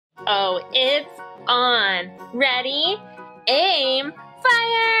Oh, it's on. Ready? Aim,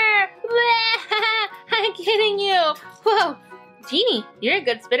 fire! I'm kidding you. Whoa, Jeannie, you're a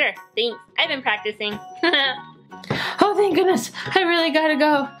good spitter. Thanks, I've been practicing. Oh, thank goodness, I really gotta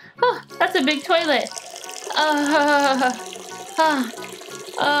go. Oh, that's a big toilet.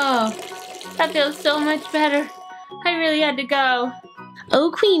 Oh, that feels so much better. I really had to go.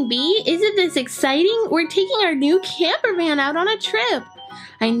 Oh, Queen Bee, isn't this exciting? We're taking our new camper van out on a trip.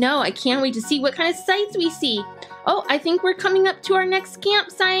 I know, I can't wait to see what kind of sights we see. Oh, I think we're coming up to our next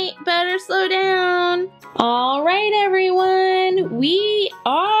campsite. Better slow down. All right, everyone, we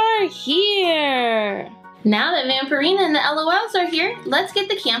are here. Now that Vampirina and the L.O.Ls are here, let's get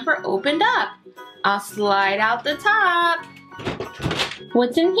the camper opened up. I'll slide out the top.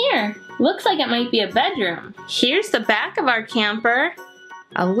 What's in here? Looks like it might be a bedroom. Here's the back of our camper.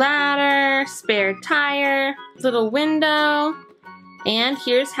 A ladder, spare tire, little window, and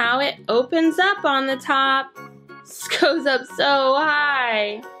here's how it opens up on the top. This goes up so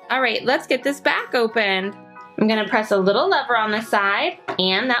high. All right, let's get this back opened. I'm gonna press a little lever on the side,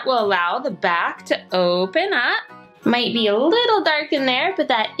 and that will allow the back to open up. Might be a little dark in there, but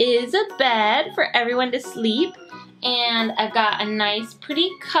that is a bed for everyone to sleep. And I've got a nice pretty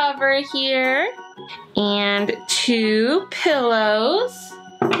cover here, and 2 pillows.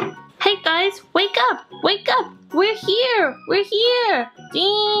 Hey guys, wake up, wake up. We're here,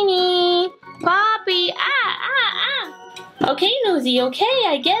 Jeannie, Poppy, Okay, Nosy, okay,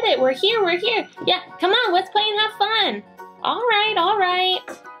 I get it, we're here. Yeah, come on, let's play and have fun. All right.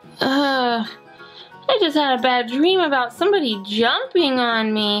 I just had a bad dream about somebody jumping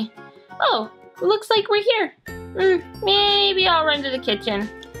on me. Oh, looks like we're here. Maybe I'll run to the kitchen.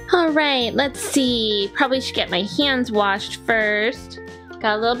 All right, let's see. Probably should get my hands washed first.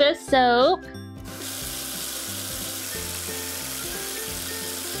 Got a little bit of soap.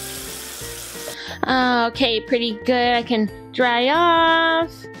 Okay, pretty good. I can dry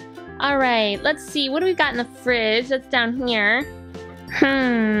off. All right, let's see. What do we got in the fridge? That's down here.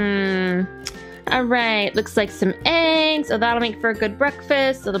 All right, looks like some eggs. Oh, that'll make for a good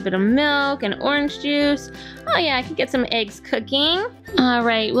breakfast. A little bit of milk and orange juice. Oh yeah, I can get some eggs cooking. All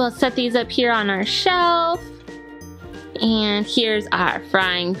right, we'll set these up here on our shelf. And here's our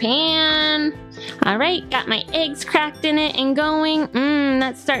frying pan. All right, got my eggs cracked in it and going.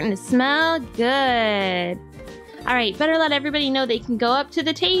 That's starting to smell good. All right, better let everybody know they can go up to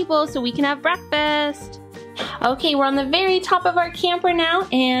the table so we can have breakfast. Okay, we're on the very top of our camper now,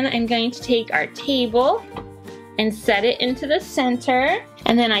 and I'm going to take our table and set it into the center.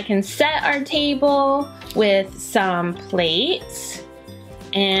 And then I can set our table with some plates.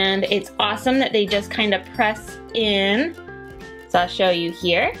 And it's awesome that they just kind of press in. So I'll show you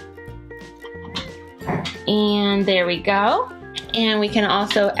here. And there we go. And we can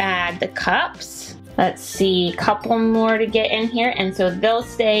also add the cups. Let's see, a couple more to get in here, and so they'll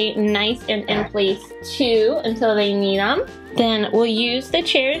stay nice and in place too until they need them. Then we'll use the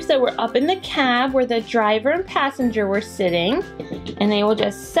chairs that were up in the cab where the driver and passenger were sitting, and they will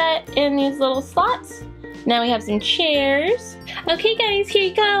just set in these little slots. Now we have some chairs. Okay guys, here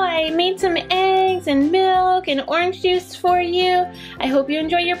you go. I made some eggs and milk and orange juice for you. I hope you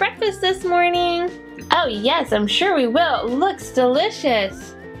enjoy your breakfast this morning. Oh yes, I'm sure we will. Looks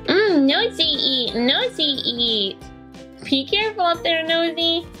delicious. Nosy eat. Be careful up there,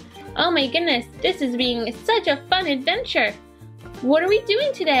 Nosy. Oh my goodness, this is being such a fun adventure. What are we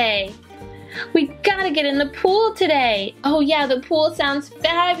doing today? We gotta get in the pool today. Oh yeah, the pool sounds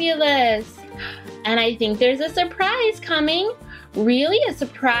fabulous. And I think there's a surprise coming. Really, a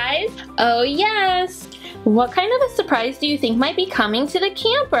surprise? Oh yes. What kind of a surprise do you think might be coming to the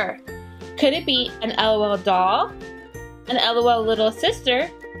camper? Could it be an L.O.L doll, an L.O.L little sister,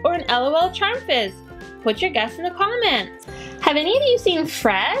 or an L.O.L Charm Fizz? Put your guess in the comments. Have any of you seen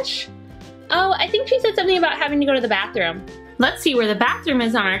Fresh? Oh, I think she said something about having to go to the bathroom. Let's see where the bathroom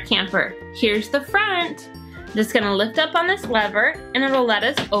is on our camper. Here's the front. Just gonna lift up on this lever and it'll let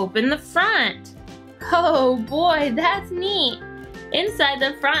us open the front. Oh boy, that's neat. Inside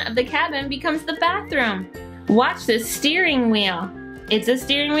the front of the cabin becomes the bathroom. Watch this steering wheel. It's a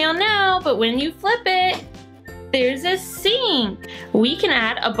steering wheel now, but when you flip it, there's a sink. We can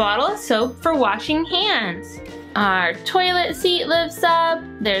add a bottle of soap for washing hands. Our toilet seat lifts up.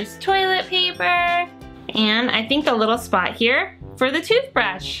 There's toilet paper. And I think a little spot here for the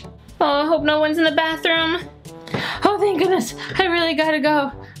toothbrush. Oh, I hope no one's in the bathroom. Oh, thank goodness. I really gotta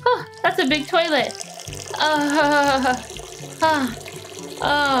go. Oh, that's a big toilet.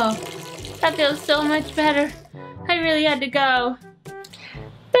 Oh, that feels so much better. I really had to go.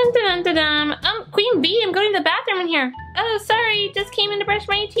 Dun, dun, dun, dun, dun. Queen Bee, I'm going to the bathroom in here. Oh, sorry, just came in to brush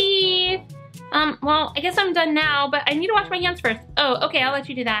my teeth. Well, I guess I'm done now, but I need to wash my hands first. Oh, okay, I'll let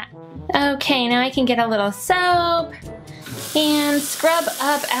you do that. Okay, now I can get a little soap and scrub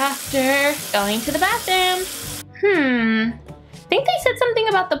up after going to the bathroom. I think they said something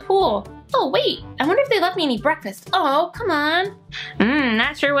about the pool. Oh, wait, I wonder if they left me any breakfast. Oh, come on.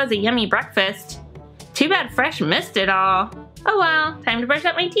 That sure was a yummy breakfast. Too bad Fresh missed it all. Oh well, time to brush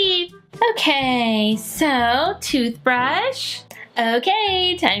up my teeth. Okay, so toothbrush.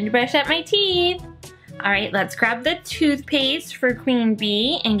 Okay, time to brush up my teeth. All right, let's grab the toothpaste for Queen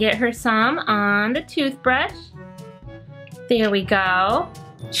Bee and get her some on the toothbrush. There we go.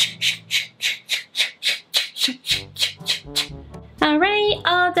 All right,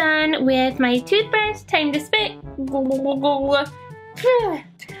 all done with my toothbrush. Time to spit.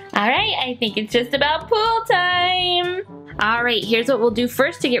 All right, I think it's just about pool time. All right, here's what we'll do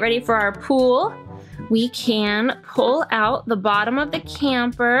first to get ready for our pool. We can pull out the bottom of the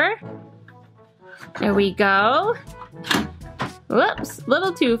camper. There we go. Whoops, a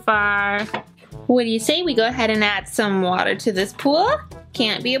little too far. What do you say we go ahead and add some water to this pool?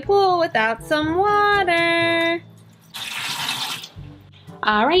 Can't be a pool without some water.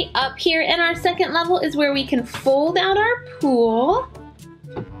 All right, up here in our second level is where we can fold out our pool.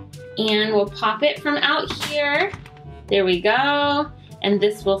 And we'll pop it from out here. There we go. And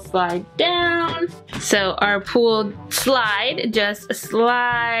this will slide down. So our pool slide just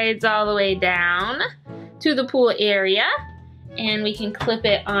slides all the way down to the pool area. And we can clip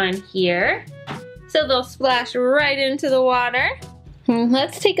it on here. So they'll splash right into the water.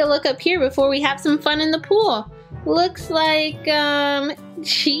 Let's take a look up here before we have some fun in the pool. Looks like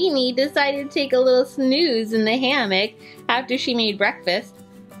Jeannie decided to take a little snooze in the hammock after she made breakfast.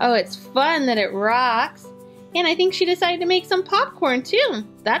 Oh, it's fun that it rocks. And I think she decided to make some popcorn too.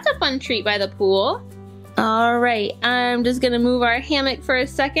 That's a fun treat by the pool. All right, I'm just gonna move our hammock for a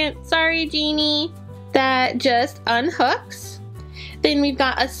second. Sorry, Jeannie. That just unhooks. Then we've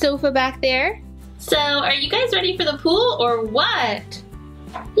got a sofa back there. So, are you guys ready for the pool or what?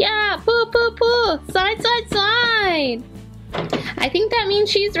 Yeah, pool, pool, pool. Slide, slide, slide. I think that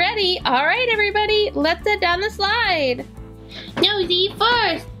means she's ready. All right, everybody, let's head down the slide. Nosy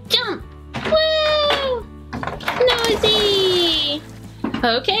first, jump. Woo! Nosy.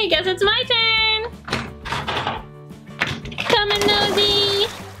 Okay, guess it's my turn. Coming, Nosy.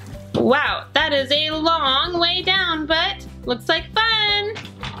 Wow, that is a long way down, but looks like fun.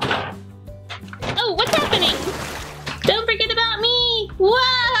 Oh, what's happening? Don't forget about me.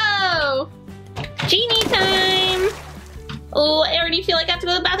 Whoa! Genie time. Oh, I already feel like I have to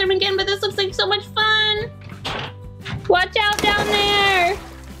go to the bathroom again, but this looks like so much fun. Watch out down there.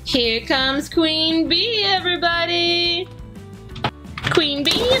 Here comes Queen Bee, everybody. Queen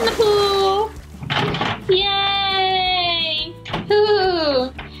Bee in the pool. Yay!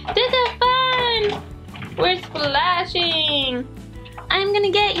 Ooh, this is fun. We're splashing. I'm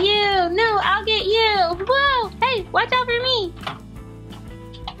gonna get you. No, I'll get you. Whoa, hey, watch out for me.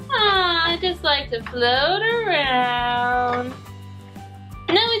 Aw, I just like to float around.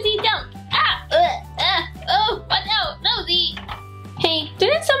 Nosy, don't. Oh, watch out, Nosy. Hey,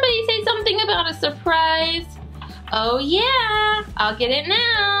 didn't somebody say something about a surprise? Oh yeah, I'll get it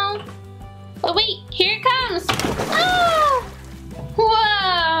now. Oh wait, here it comes. Ah!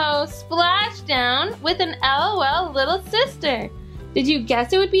 Whoa, splashdown with an L.O.L. little sister. Did you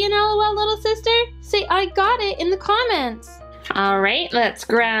guess it would be an L.O.L. little sister? Say I got it in the comments. All right, let's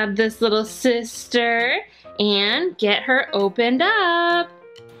grab this little sister and get her opened up.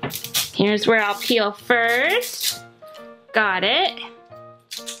 Here's where I'll peel first. Got it.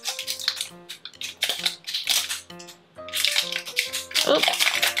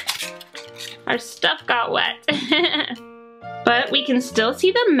 Oops. Our stuff got wet. But we can still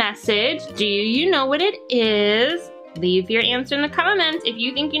see the message. Do you know what it is? Leave your answer in the comments if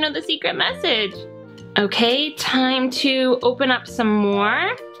you think you know the secret message. Okay, time to open up some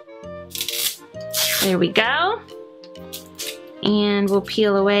more. There we go. And we'll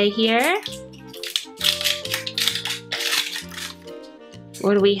peel away here.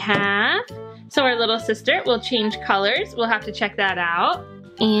 What do we have? So our little sister will change colors. We'll have to check that out.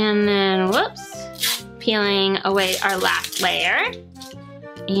 And then, whoops, peeling away our last layer.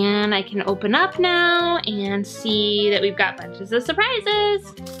 And I can open up now and see that we've got bunches of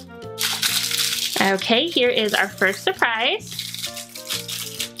surprises. Okay, here is our first surprise.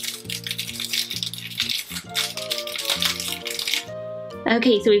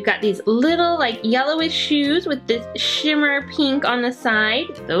 Okay, so we've got these little like yellowish shoes with this shimmer pink on the side.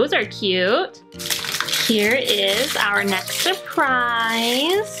 Those are cute. Here is our next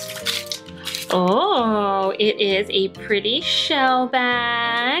surprise. Oh, it is a pretty shell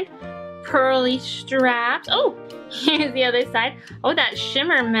bag. Pearly straps. Oh, here's the other side. Oh, that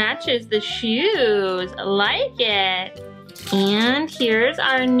shimmer matches the shoes. I like it. And here's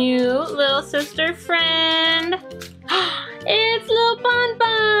our new little sister friend. It's little Bon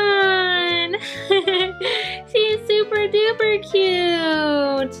Bon. She's super duper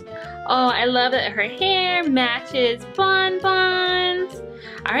cute. Oh, I love that her hair matches Bon Bon's.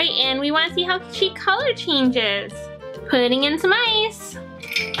 All right, and we want to see how she color changes. Putting in some ice.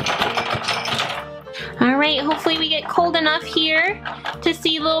 All right, hopefully we get cold enough here to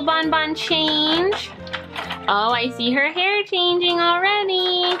see little Bon Bon change. Oh, I see her hair changing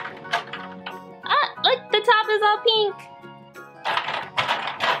already. Ah, look, the top is all pink.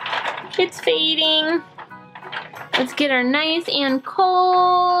 It's fading. Let's get her nice and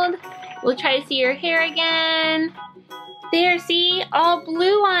cold. We'll try to see her hair again. There, see? All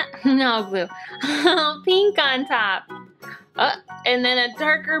blue on, no blue, all pink on top. And then a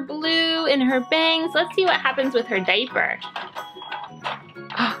darker blue in her bangs. Let's see what happens with her diaper.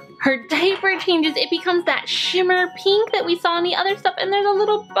 Her diaper changes. It becomes that shimmer pink that we saw in the other stuff, and there's a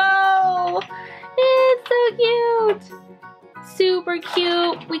little bow. It's so cute. Super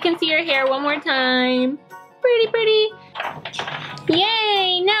cute. We can see her hair one more time. Pretty, pretty.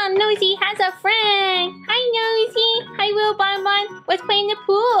 Yay! Now Nosy has a friend. Hi, Nosy. Hi, Will Bon Bon. Let's play in the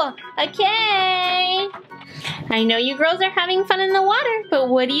pool. Okay. I know you girls are having fun in the water, but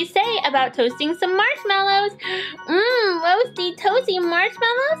what do you say about toasting some marshmallows? Roasty, toasty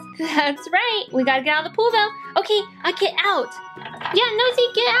marshmallows? That's right. We gotta get out of the pool though. Okay, I'll get out. Yeah, Nosy,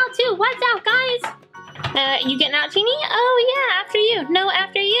 get out too. Watch out, guys. You getting out, Jeannie? Oh yeah, after you. No,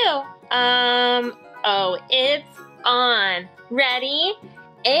 after you. Oh, it's on. Ready?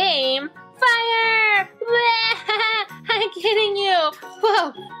 Aim. Fire! I'm kidding you.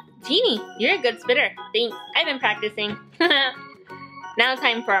 Whoa. Jeannie, you're a good spitter. Thanks. I've been practicing. Now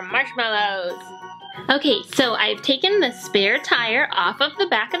time for marshmallows. Okay, so I've taken the spare tire off of the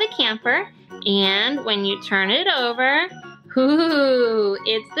back of the camper, and when you turn it over, ooh,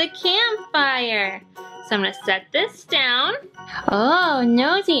 it's the campfire. So I'm gonna set this down. Oh,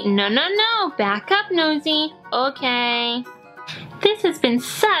 Nosy, no, back up, Nosy. Okay. This has been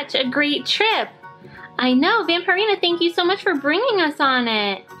such a great trip. I know, Vampirina, thank you so much for bringing us on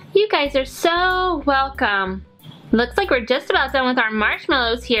it. You guys are so welcome. Looks like we're just about done with our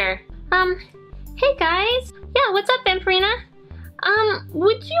marshmallows here. Hey guys. Yeah, what's up, Vampirina?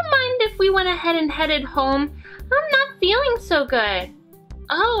 Would you mind if we went ahead and headed home? I'm not feeling so good.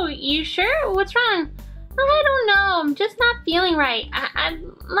 Oh, you sure? What's wrong? I don't know. I'm just not feeling right. I'd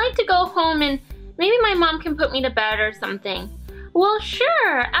like to go home and maybe my mom can put me to bed or something. Well,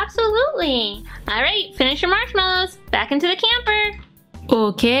 sure. Absolutely. All right, finish your marshmallows. Back into the camper.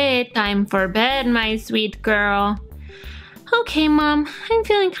 Okay, time for bed, my sweet girl. Okay, Mom. I'm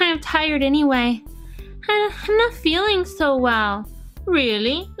feeling kind of tired anyway. I'm not feeling so well.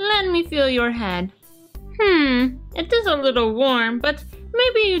 Really? Let me feel your head. It is a little warm, but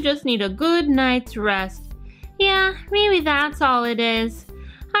maybe you just need a good night's rest. Yeah, maybe that's all it is.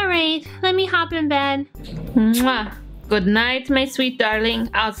 All right, let me hop in bed. Mwah. Good night, my sweet darling.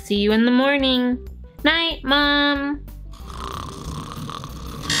 I'll see you in the morning. Night, Mom.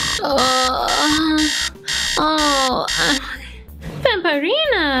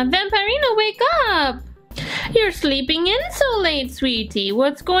 Vampirina, wake up! You're sleeping in so late, sweetie.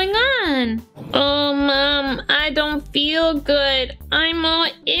 What's going on? Oh, Mom, I don't feel good. I'm all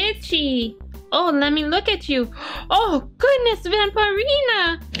itchy. Oh, let me look at you. Oh, goodness,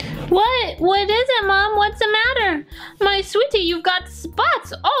 Vampirina. What is it, Mom? What's the matter? My sweetie, you've got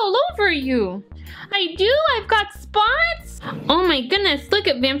spots all over you. I do? I've got spots? Oh my goodness, look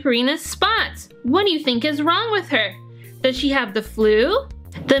at Vampirina's spots. What do you think is wrong with her? Does she have the flu,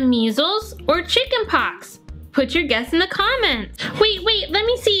 the measles, or chicken pox? Put your guess in the comments. Wait, let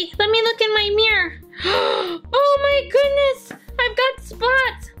me see. Let me look in my mirror. Oh my goodness, I've got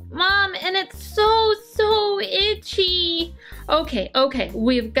spots. Mom, and it's so itchy. Okay,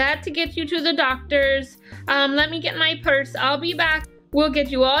 we've got to get you to the doctors. Let me get my purse. I'll be back. We'll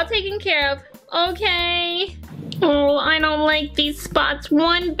get you all taken care of. Okay. Oh, I don't like these spots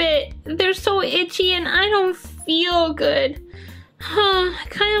one bit. They're so itchy and I don't feel good. I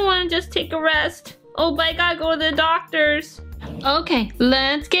kind of want to just take a rest. Oh, but I gotta go to the doctors. Okay,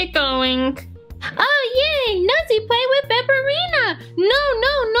 let's get going. Oh, yay! Nosy, play with Vampirina! No,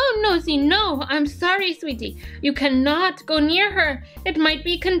 Nosy, no. I'm sorry, sweetie. You cannot go near her. It might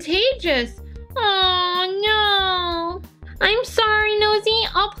be contagious. Oh, no. I'm sorry, Nosy.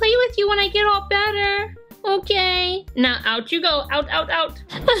 I'll play with you when I get all better. Okay. Now out you go. Out, out, out.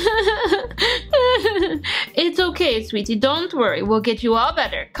 It's okay, sweetie. Don't worry. We'll get you all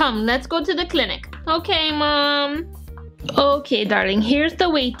better. Come, let's go to the clinic. Okay, Mom. Okay, darling. Here's the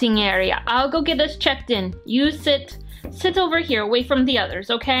waiting area. I'll go get us checked in. You sit over here away from the others,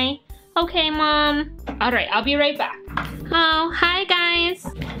 okay? Okay, Mom. All right, I'll be right back. Oh, hi, guys.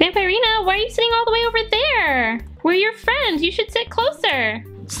 Vampirina, why are you sitting all the way over there? We're your friends. You should sit closer.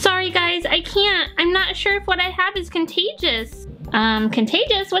 Sorry, guys, I can't. I'm not sure if what I have is contagious.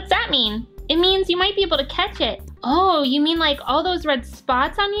 Contagious? What's that mean? It means you might be able to catch it. Oh, you mean like all those red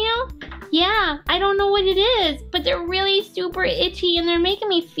spots on you? Yeah, I don't know what it is, but they're really super itchy and they're making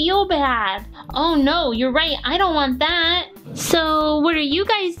me feel bad. Oh no, you're right, I don't want that. So, what are you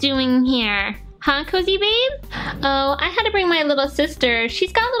guys doing here? Huh, Cozy Babe? Oh, I had to bring my little sister.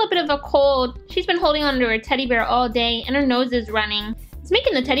 She's got a little bit of a cold. She's been holding on to her teddy bear all day and her nose is running. It's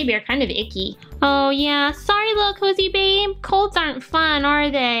making the teddy bear kind of icky. Oh yeah, sorry little Cozy Babe. Colds aren't fun,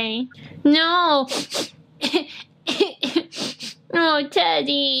 are they? No. Oh,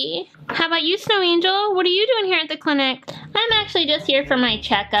 Teddy. How about you, Snow Angel? What are you doing here at the clinic? I'm actually just here for my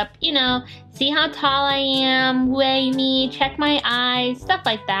checkup. You know, see how tall I am, weigh me, check my eyes, stuff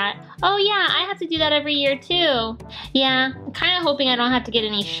like that. Oh yeah, I have to do that every year too. Yeah, I'm kind of hoping I don't have to get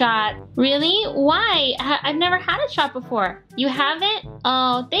any shot. Really? Why? I've never had a shot before. You haven't?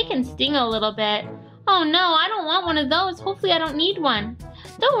 Oh, they can sting a little bit. Oh no, I don't want one of those. Hopefully I don't need one.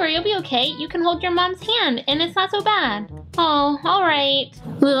 Don't worry, you'll be okay. You can hold your mom's hand, and it's not so bad. Oh, all right.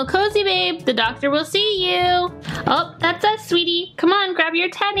 Little Cozy Babe, the doctor will see you. Oh, that's us, sweetie. Come on, grab your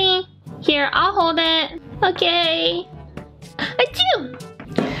teddy. Here, I'll hold it. Okay.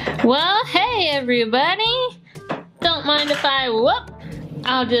 Achoo! Well, hey, everybody. Don't mind if I whoop.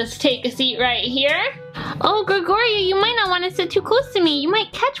 I'll just take a seat right here. Oh, Gregoria, you might not want to sit too close to me. You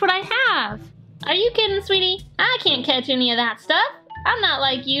might catch what I have. Are you kidding, sweetie? I can't catch any of that stuff. I'm not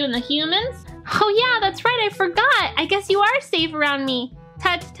like you and the humans. Oh yeah, that's right, I forgot. I guess you are safe around me.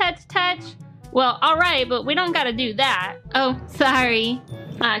 Touch, touch, touch. Well, alright, but we don't gotta do that. Oh, sorry.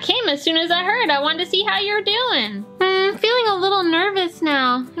 I came as soon as I heard. I wanted to see how you're doing. Feeling a little nervous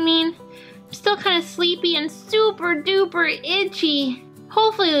now. I mean, I'm still kind of sleepy and super duper itchy.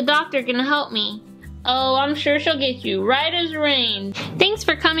 Hopefully the doctor can help me. Oh, I'm sure she'll get you right as rain. Thanks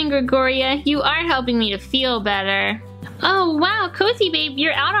for coming, Gregoria. You are helping me to feel better. Oh, wow, Cozy Babe,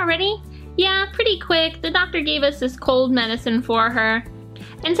 you're out already? Yeah, pretty quick. The doctor gave us this cold medicine for her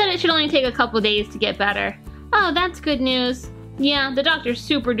and said it should only take a couple days to get better. Oh, that's good news. Yeah, the doctor's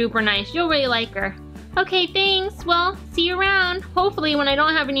super duper nice. You'll really like her. Okay, thanks. Well, see you around. Hopefully when I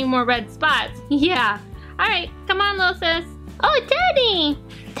don't have any more red spots. Yeah. All right, come on, little sis. Oh, Teddy!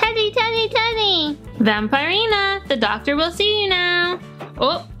 Teddy, Teddy, Teddy! Vampirina, the doctor will see you now.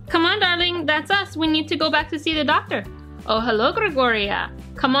 Oh, come on, darling. That's us. We need to go back to see the doctor. Oh, hello, Gregoria.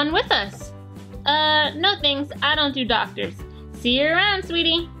 Come on with us. No thanks. I don't do doctors. See you around,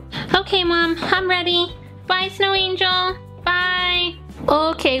 sweetie. Okay, Mom. I'm ready. Bye, Snow Angel. Bye.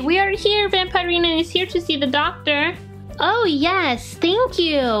 Okay, we are here. Vampirina is here to see the doctor. Oh, yes. Thank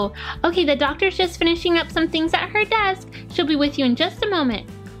you. Okay, the doctor's just finishing up some things at her desk. She'll be with you in just a moment.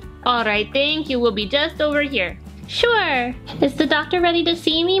 All right, thank you. We'll be just over here. Sure. Is the doctor ready to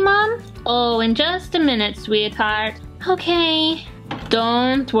see me, Mom? Oh, in just a minute, sweetheart. Okay.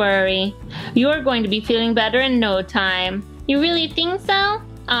 Don't worry. You're going to be feeling better in no time. You really think so?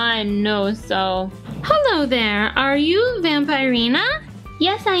 I know so. Hello there. Are you Vampirina?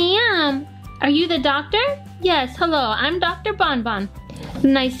 Yes, I am. Are you the doctor? Yes, hello. I'm Dr. Bonbon.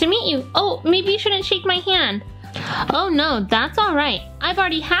 Nice to meet you. Oh, maybe you shouldn't shake my hand. Oh, no, that's all right. I've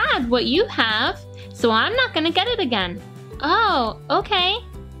already had what you have, so I'm not going to get it again. Oh, okay.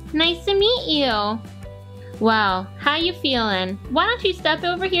 Nice to meet you. Wow, how you feeling? Why don't you step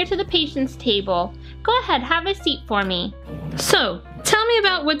over here to the patient's table? Go ahead, have a seat for me. So, tell me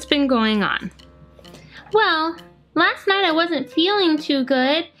about what's been going on. Well, last night I wasn't feeling too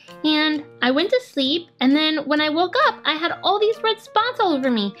good, and I went to sleep, and then when I woke up, I had all these red spots all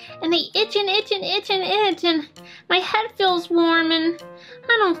over me, and they itch and itch and itch and itch, and my head feels warm, and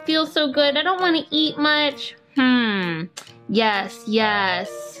I don't feel so good. I don't want to eat much.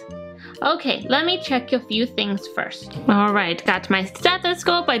 Yes. Okay, let me check a few things first. All right, got my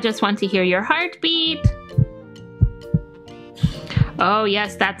stethoscope. I just want to hear your heartbeat. Oh,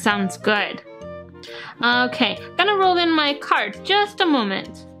 yes, that sounds good. Okay, gonna roll in my cart. Just a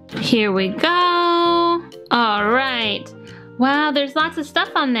moment. Here we go. All right. Wow, there's lots of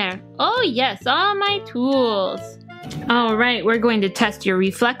stuff on there. Oh, yes, all my tools. All right, we're going to test your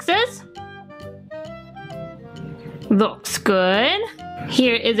reflexes. Looks good.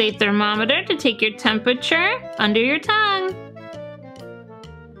 Here is a thermometer to take your temperature under your tongue.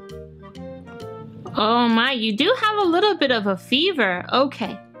 Oh my, you do have a little bit of a fever.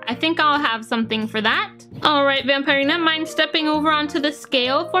 Okay, I think I'll have something for that. All right, Vampirina, mind stepping over onto the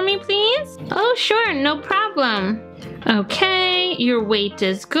scale for me, please? Oh, sure, no problem. Okay, your weight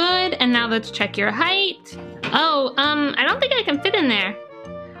is good, and now let's check your height. Oh, I don't think I can fit in there.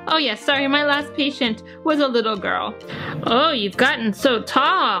 Oh yes, sorry, my last patient was a little girl. Oh, you've gotten so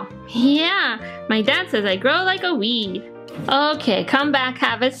tall. Yeah, my dad says I grow like a weed. Okay, come back,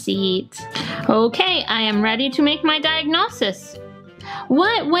 have a seat. Okay, I am ready to make my diagnosis.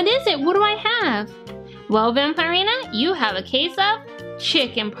 What is it? What do I have? Well, Vampirina, you have a case of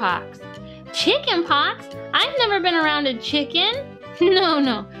chicken pox. Chicken pox? I've never been around a chicken.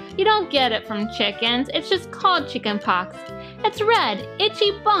 No, you don't get it from chickens. It's just called chicken pox. It's red,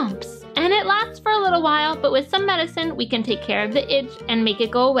 itchy bumps, and it lasts for a little while, but with some medicine, we can take care of the itch and make it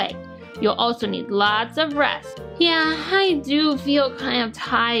go away. You'll also need lots of rest. Yeah, I do feel kind of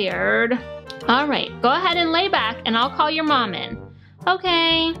tired. All right, go ahead and lay back, and I'll call your mom in.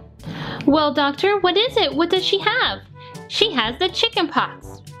 Okay. Well, doctor, what is it? What does she have? She has the chicken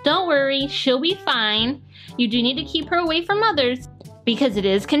pox. Don't worry, she'll be fine. You do need to keep her away from others because it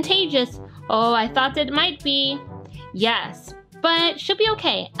is contagious. Oh, I thought it might be. Yes, but she'll be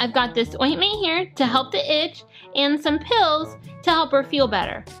okay. I've got this ointment here to help the itch and some pills to help her feel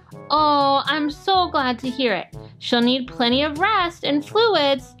better. Oh, I'm so glad to hear it. She'll need plenty of rest and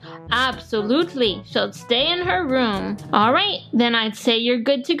fluids. Absolutely, she'll stay in her room. All right, then I'd say you're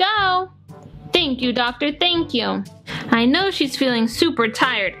good to go. Thank you, doctor, thank you. I know she's feeling super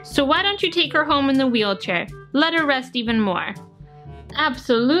tired, so why don't you take her home in the wheelchair? Let her rest even more.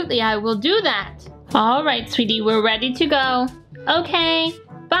 Absolutely, I will do that. All right, sweetie, we're ready to go. Okay,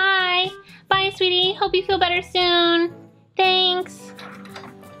 bye. Bye, sweetie. Hope you feel better soon. Thanks.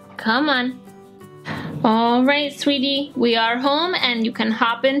 Come on. All right, sweetie, we are home and you can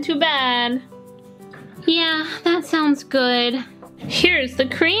hop into bed. Yeah, that sounds good. Here's the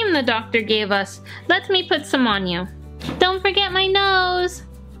cream the doctor gave us. Let me put some on you. Don't forget my nose.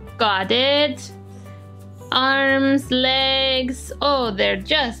 Got it. Arms, legs, oh, they're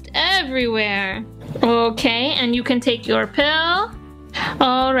just everywhere. Okay, and you can take your pill.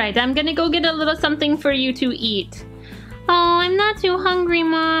 All right, I'm gonna go get a little something for you to eat. Oh, I'm not too hungry,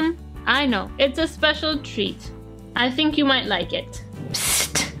 Mom. I know, it's a special treat. I think you might like it.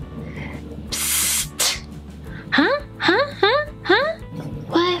 Psst. Psst. Huh?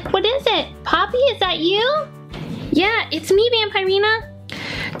 What is it? Poppy, is that you? Yeah, it's me, Vampirina.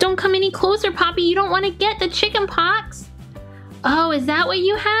 Don't come any closer, Poppy. You don't want to get the chicken pox. Oh, is that what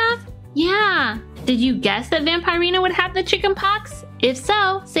you have? Yeah. Did you guess that Vampirina would have the chicken pox? If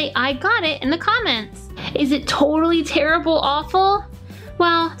so, say I got it in the comments. Is it totally terrible, awful?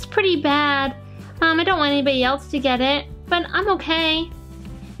 Well, it's pretty bad. I don't want anybody else to get it, but I'm okay.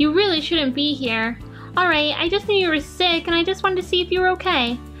 You really shouldn't be here. Alright, I just knew you were sick and I just wanted to see if you were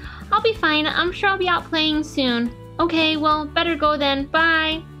okay. I'll be fine. I'm sure I'll be out playing soon. Okay, well, better go then.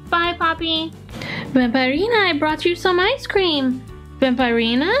 Bye. Bye, Poppy. Vampirina, I brought you some ice cream.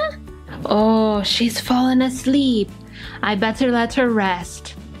 Vampirina? Oh, she's fallen asleep. I better let her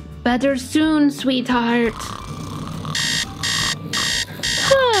rest. Better soon, sweetheart.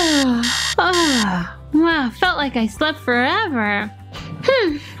 Wow, felt like I slept forever.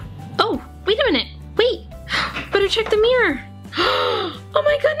 Oh, wait a minute. Wait, better check the mirror. Oh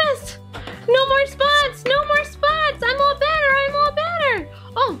my goodness. No more spots, no more spots. I'm all better.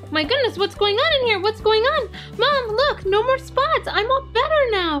 Oh my goodness, what's going on in here? What's going on? Mom, look, no more spots. I'm all better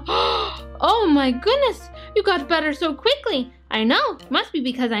now. Oh my goodness, you got better so quickly. I know, must be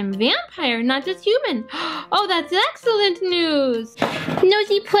because I'm vampire, not just human. Oh, that's excellent news.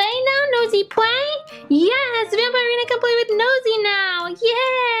 Nosy play now, Nosy play? Yes, Vampirina can play with Nosy now.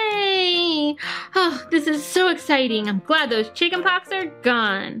 Yay! Oh, this is so exciting. I'm glad those chicken pox are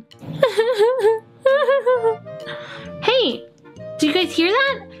gone. Hey, do you guys hear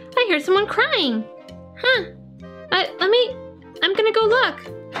that? I hear someone crying. Huh, I'm gonna go look.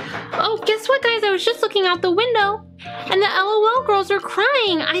 Oh, guess what, guys? I was just looking out the window and the L.O.L girls are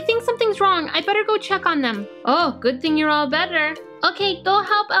crying. I think something's wrong. I better go check on them. Oh, good thing you're all better. Okay, go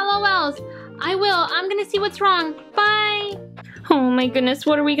help L.O.Ls. I will. I'm gonna see what's wrong. Bye. Oh my goodness,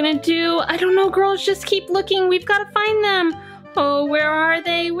 what are we gonna do? I don't know, girls. Just keep looking. We've got to find them. Oh, where are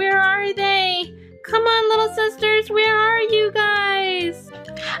they? Where are they? Come on, little sisters. Where are you guys?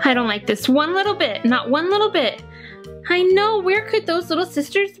 I don't like this one little bit. Not one little bit. I know, where could those little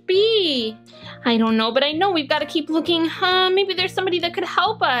sisters be? I don't know, but I know we've got to keep looking. Maybe there's somebody that could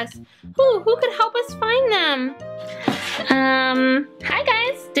help us. Who could help us find them? Hi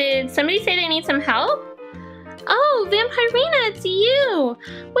guys. Did somebody say they need some help? Oh, Vampirina, it's you.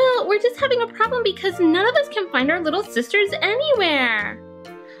 Well, we're just having a problem because none of us can find our little sisters anywhere.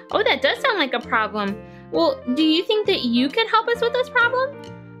 Oh, that does sound like a problem. Well, do you think that you could help us with this problem?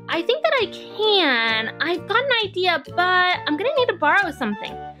 I think that I can. I've got an idea, but I'm gonna need to borrow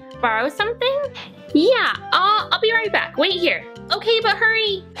something. Borrow something? Yeah, I'll be right back. Wait here. Okay, but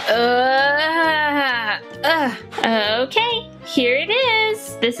hurry. Okay, here it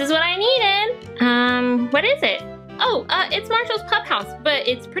is. This is what I needed. What is it? Oh, it's Marshall's pup house, but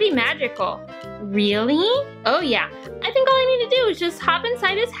it's pretty magical. Really? Oh yeah. I think all I need to do is just hop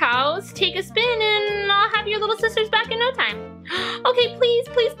inside his house, take a spin, and I'll have your little sisters back in no time. Okay, please,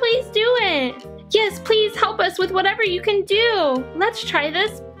 please, please do it. Yes, please help us with whatever you can do. Let's try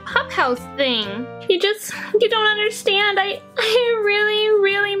this pup house thing. You don't understand. I really,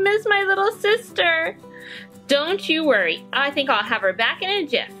 really miss my little sister. Don't you worry. I think I'll have her back in a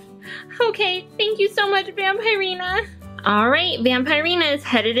jiff. Okay, thank you so much, Vampirina. All right, Vampirina is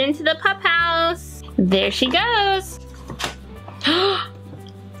headed into the pup house. There she goes. There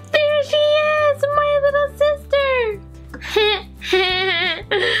she is, my little sister.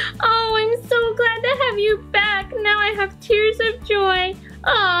 Oh, I'm so glad to have you back. Now I have tears of joy.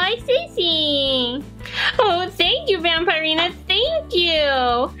 Oh, Cece. Oh, thank you, Vampirina. Thank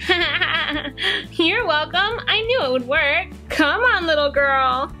you. You're welcome. I knew it would work. Come on, little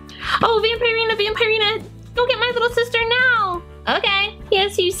girl. Oh, Vampirina, go get my little sister now. Okay.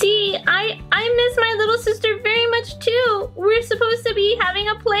 Yes, you see, I miss my little sister very much too. We're supposed to be having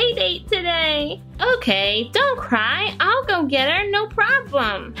a play date today. Okay, don't cry. I'll go get her, no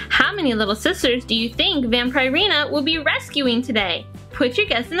problem. How many little sisters do you think Vampirina will be rescuing today? Put your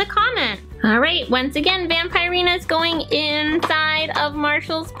guess in the comment. All right, once again, Vampirina is going inside of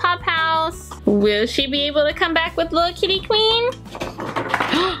Marshall's pup house. Will she be able to come back with little kitty queen?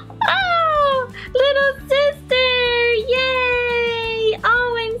 Oh, little sister, yay!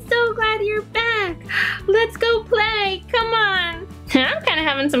 Oh, I'm so glad you're back. Let's go play, come on. I'm kind of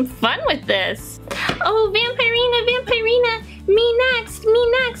having some fun with this. Oh, Vampirina, me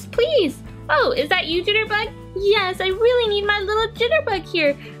next, please. Oh, is that you, Jitterbug? Yes, I really need my little Jitterbug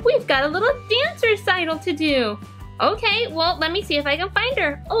here. We've got a little dance recital to do. Okay, well, let me see if I can find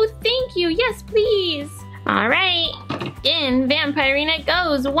her. Oh, thank you, yes, please. All right, in Vampirina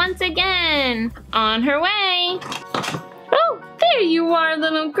goes once again. On her way. Oh, there you are,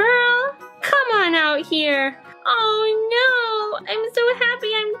 little girl. Come on out here. Oh no, I'm so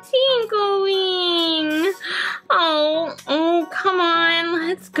happy I'm tinkling. Oh, come on,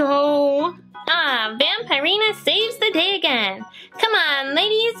 let's go. Vampirina saves the day again. Come on,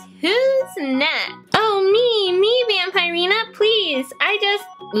 ladies, who's next? Oh, me, Vampirina, please.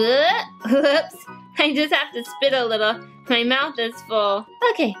 Whoops. I just have to spit a little. My mouth is full.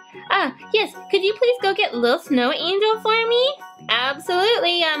 Okay, yes, could you please go get Lil Snow Angel for me?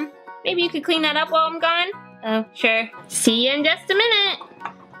 Absolutely, maybe you could clean that up while I'm gone? Oh, sure. See you in just a minute.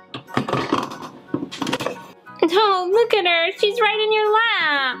 Oh, look at her. She's right in your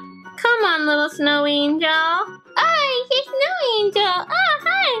lap. Come on, little Snow Angel. Hi, hey, Snow Angel. Oh,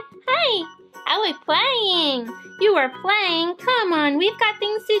 hi. I was playing. You were playing? Come on, we've got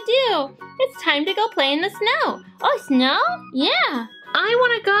things to do. It's time to go play in the snow. Oh, snow? Yeah. I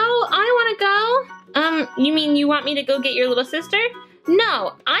want to go. You mean you want me to go get your little sister?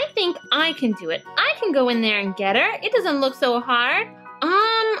 No, I think I can do it. I can go in there and get her. It doesn't look so hard.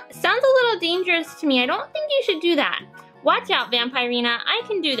 Sounds a little dangerous to me. I don't think you should do that. Watch out, Vampirina. I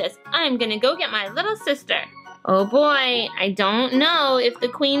can do this. I'm gonna go get my little sister. Oh boy, I don't know if the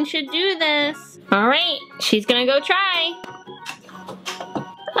queen should do this. All right, she's gonna go try.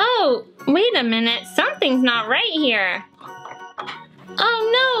 Oh, wait a minute. Something's not right here.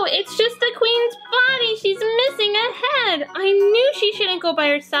 Oh no, it's just the queen's body. She's missing a head. I knew she shouldn't go by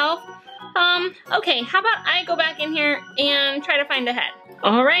herself. Okay, how about I go back in here and try to find a head?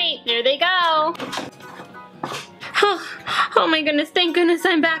 All right, there they go. Oh my goodness, thank goodness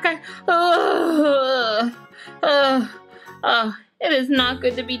I'm back. It is not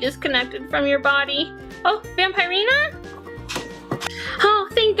good to be disconnected from your body. Oh, Vampirina? Oh,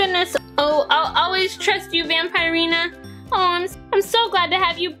 thank goodness. Oh, I'll always trust you, Vampirina. Oh, I'm so glad to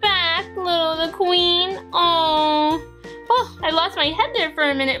have you back, little the queen. Oh, I lost my head there for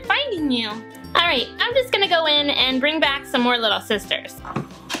a minute finding you. All right, I'm just gonna go in and bring back some more little sisters.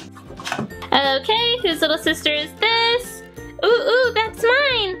 Okay, whose little sister is this? Ooh, that's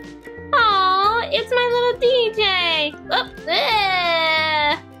mine. Aw, it's my little DJ. Oh,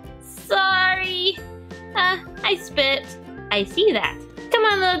 sorry. I spit. I see that. Come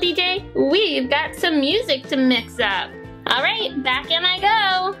on, little DJ. We've got some music to mix up. All right, back in I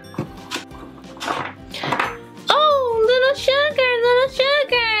go. Oh, little sugar, little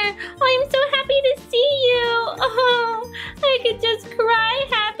sugar. Oh, I'm so happy to see you. Oh, I could just cry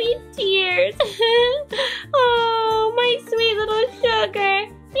happy tears. Oh, my sweet little sugar.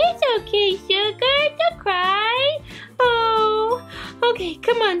 It's okay, sugar. Don't cry. Oh, okay,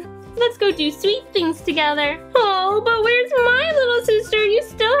 come on. Let's go do sweet things together. Oh, but where's my little sister? You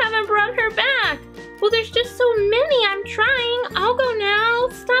still haven't brought her back. Well, there's just so many. I'm trying. I'll go now.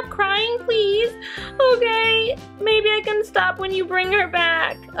 Stop crying, please. Okay, maybe I can stop when you bring her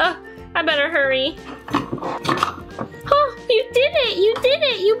back. I better hurry. Oh, you did it. You did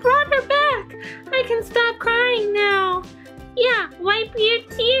it. You brought her back. I can stop crying now. Yeah, wipe your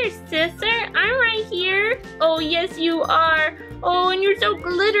tears, sister. I'm right here. Oh, yes, you are. Oh, and you're so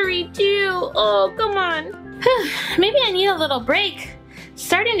glittery, too. Oh, come on. Maybe I need a little break.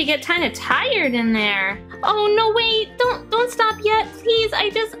 Starting to get kind of tired in there. Oh, no, wait. Don't stop yet, please. I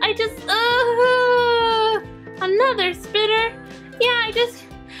just, another spitter. Yeah, I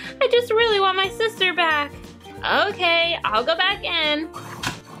just really want my sister back. Okay, I'll go back in.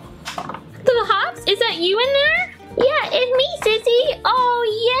 Little Hops, is that you in there? Yeah, it's me, Sissy. Oh,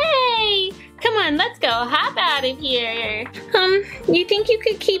 yay! Come on, let's go. Hop out of here. You think you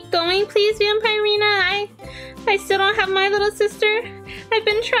could keep going, please, Vampirina? I still don't have my little sister. I've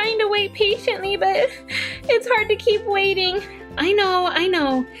been trying to wait patiently, but it's hard to keep waiting. I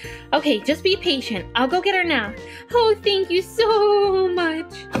know. Okay, just be patient. I'll go get her now. Oh, thank you so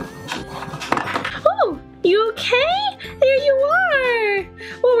much. Oh, you okay? There you are.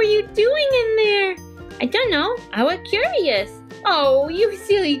 What were you doing in there? I don't know. I was curious. Oh, you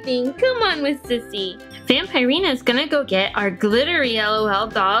silly thing. Come on with Sissy. Vampirina's gonna go get our glittery L.O.L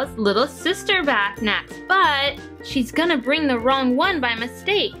doll's little sister back next, but she's gonna bring the wrong one by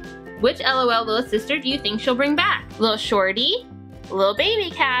mistake. Which L.O.L little sister do you think she'll bring back? Little Shorty, little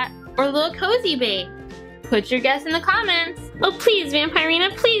baby cat, or little cozy babe? Put your guess in the comments. Oh, please,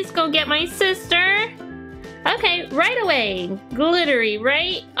 Vampirina, please go get my sister. Okay, right away. Glittery,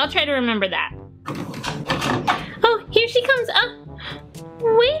 right? I'll try to remember that. Oh, here she comes.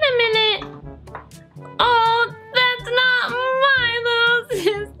 Wait a minute. Oh, that's not my little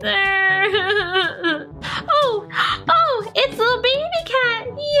sister. Oh, it's little baby cat.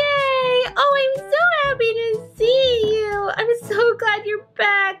 Yay. Oh, I'm so happy to see you. I'm so glad you're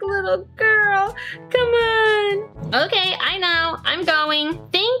back, little girl. Come on. Okay, I know. I'm going.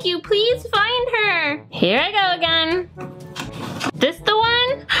 Thank you. Please find her. Here I go again. This the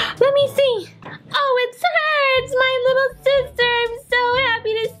one? Let me see. Oh, it's her. It's my little sister. I'm so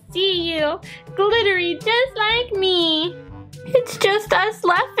happy to see you. Glittery just like me. It's just us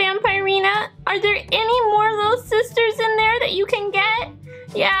left, Vampirina. Are there any more little sisters in there that you can get?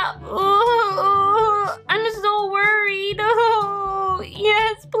 Yeah. Ooh, I'm so worried. Oh,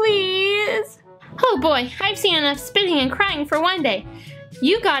 yes, please. Oh boy, I've seen enough spitting and crying for one day.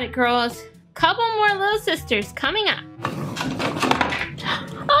 You got it, girls. Couple more little sisters coming up.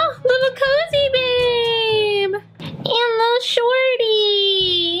 Oh, little cozy babe! And little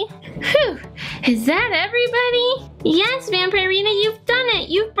shorty! Whew! Is that everybody? Yes, Vampirina, you've done it!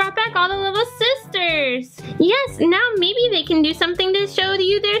 You've brought back all the little sisters! Yes, now maybe they can do something to show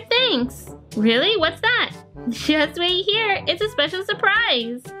you their thanks. Really? What's that? Just wait here. It's a special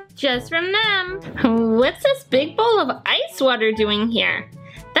surprise. Just from them. What's this big bowl of ice water doing here?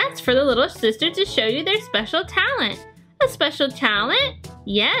 That's for the little sisters to show you their special talent. A special talent?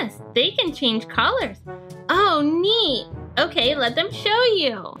 Yes, they can change colors. Oh, neat. Okay, let them show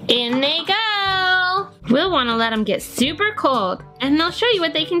you. In they go. We'll want to let them get super cold, and they'll show you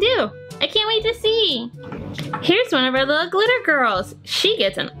what they can do. I can't wait to see. Here's one of our little glitter girls. She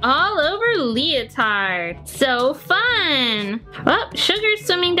gets an all-over leotard. So fun. Oh, Sugar's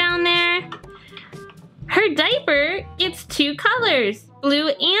swimming down there. Her diaper gets two colors, blue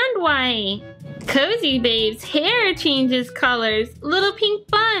and white. Cozy Babe's hair changes colors, little pink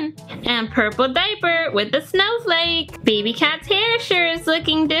bun, and purple diaper with a snowflake. Baby Cat's hair sure is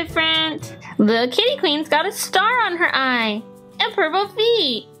looking different. Little Kitty Queen's got a star on her eye, and purple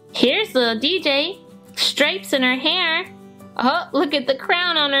feet. Here's little DJ, stripes in her hair. Oh, look at the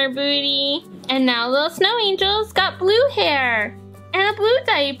crown on her booty. And now little Snow Angel's got blue hair, and a blue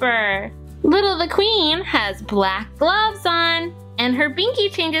diaper. Little the Queen has black gloves on, and her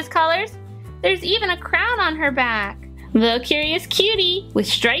binky changes colors. There's even a crown on her back. Little Curious Cutie with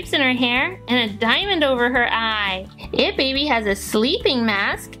stripes in her hair and a diamond over her eye. It Baby has a sleeping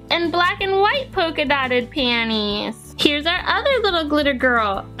mask and black and white polka dotted panties. Here's our other little glitter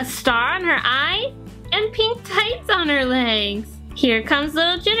girl. A star on her eye and pink tights on her legs. Here comes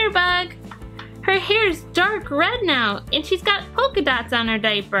little Jitterbug. Her hair's dark red now, and she's got polka dots on her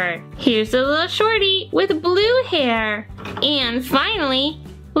diaper. Here's a little shorty with blue hair. And finally,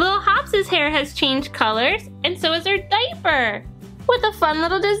 little Hops's hair has changed colors, and so is her diaper, with a fun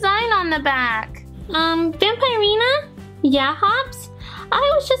little design on the back. Vampirina? Yeah, Hops? I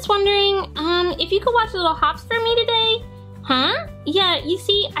was just wondering, if you could watch little Hops for me today? Huh? Yeah, you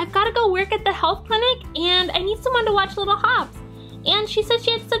see, I've got to go work at the health clinic, and I need someone to watch little Hops. And she said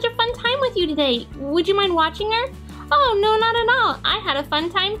she had such a fun time with you today. Would you mind watching her? Oh, no, not at all. I had a fun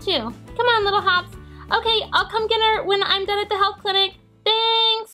time too. Come on, little Hops. Okay, I'll come get her when I'm done at the health clinic. Thanks.